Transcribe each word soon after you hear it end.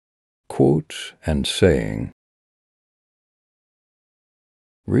Quotes and saying.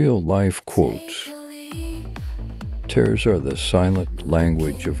 Real-life quotes. Tears are the silent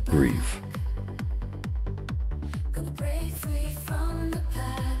language of grief.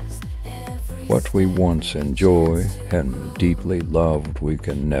 What we once enjoy and deeply loved we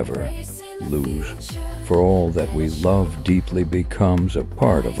can never lose, for all that we love deeply becomes a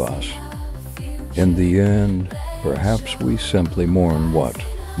part of us. In the end, perhaps we simply mourn what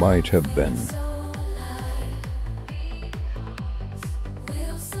might have been.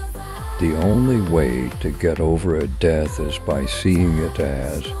 The only way to get over a death is by seeing it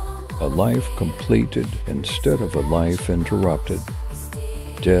as a life completed instead of a life interrupted.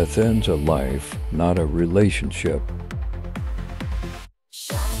 Death ends a life, not a relationship.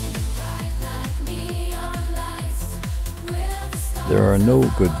 There are no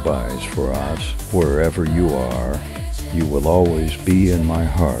goodbyes for us. Wherever you are, you will always be in my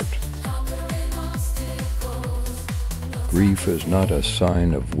heart. Grief is not a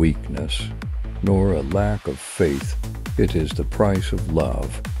sign of weakness, nor a lack of faith. It is the price of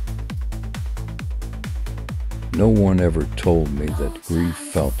love. No one ever told me that grief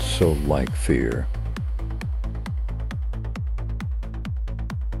felt so like fear.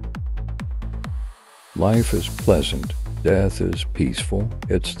 Life is pleasant, death is peaceful.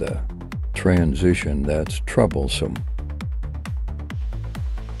 It's the transition that's troublesome.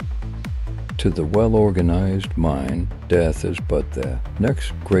 To the well-organized mind, death is but the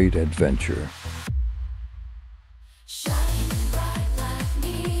next great adventure.